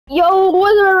Yo,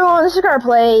 what's up everyone? This is Car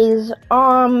Plays.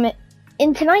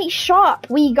 In tonight's shop,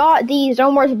 we got the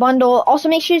Zone Wars bundle. Also,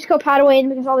 make sure you just go Padaway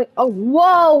because all the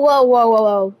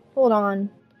whoa. Hold on.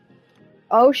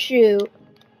 Oh shoot.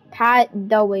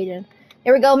 Padaway.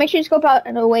 There we go. Make sure you just go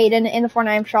Padaway in the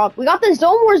Fortnite shop. We got the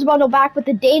Zone Wars bundle back with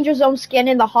the Danger Zone skin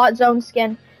and the Hot Zone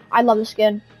skin. I love the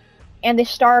skin. And the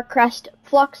Star Crest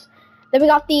Flux. Then we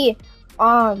got the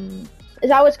is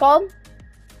that what it's called?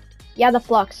 Yeah, the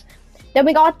Flux. Then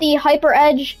we got the Hyper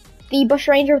Edge, the Bush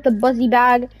Ranger with the Buzzy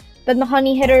Bag, then the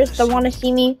Honey Hitters, the Wanna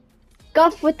See Me,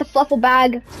 Guff with the Fluffle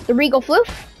Bag, the Regal Floof.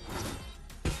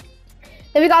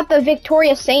 Then we got the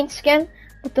Victoria Saint skin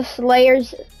with the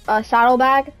Slayer's Saddle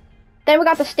Bag. Then we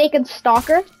got the Stake and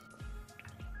Stalker.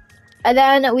 And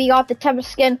then we got the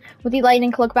Tempest skin with the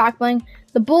Lightning Cloak back bling,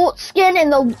 the Bolt skin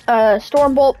and the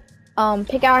Storm Bolt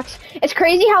pickaxe. It's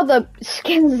crazy how the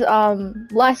skin's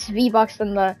less V-Bucks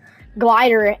than the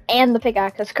glider and the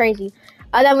pickaxe. That's crazy.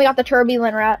 Then we got the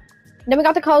Turbulent Rat. Then we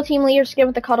got the Cuddle Team Leader skin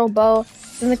with the Cuddle Bow,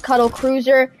 then the Cuddle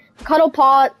Cruiser, the Cuddle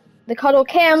Pot, the Cuddle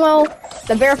Camo,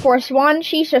 the Bear Force 1.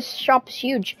 This shop is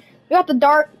huge. We got the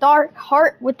Dark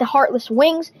Heart with the Heartless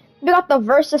Wings. We got the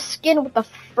Versa skin with the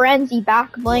Frenzy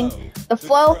back bling, the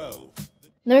Flow.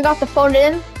 Then we got the Phone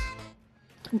It In,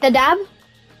 the Dab,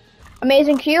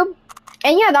 Amazing Cube.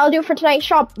 And yeah, that'll do it for tonight's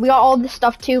shop. We got all this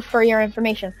stuff too for your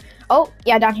information. Oh,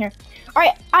 yeah, down here.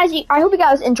 Alright, I hope you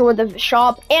guys enjoyed the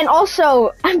shop. And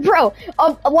also, bro,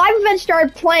 a live event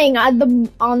started playing on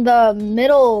the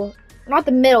middle, not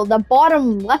the middle, the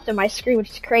bottom left of my screen,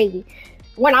 which is crazy.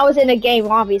 When I was in a game,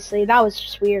 obviously. That was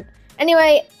just weird.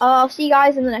 Anyway, I'll see you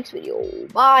guys in the next video.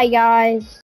 Bye, guys.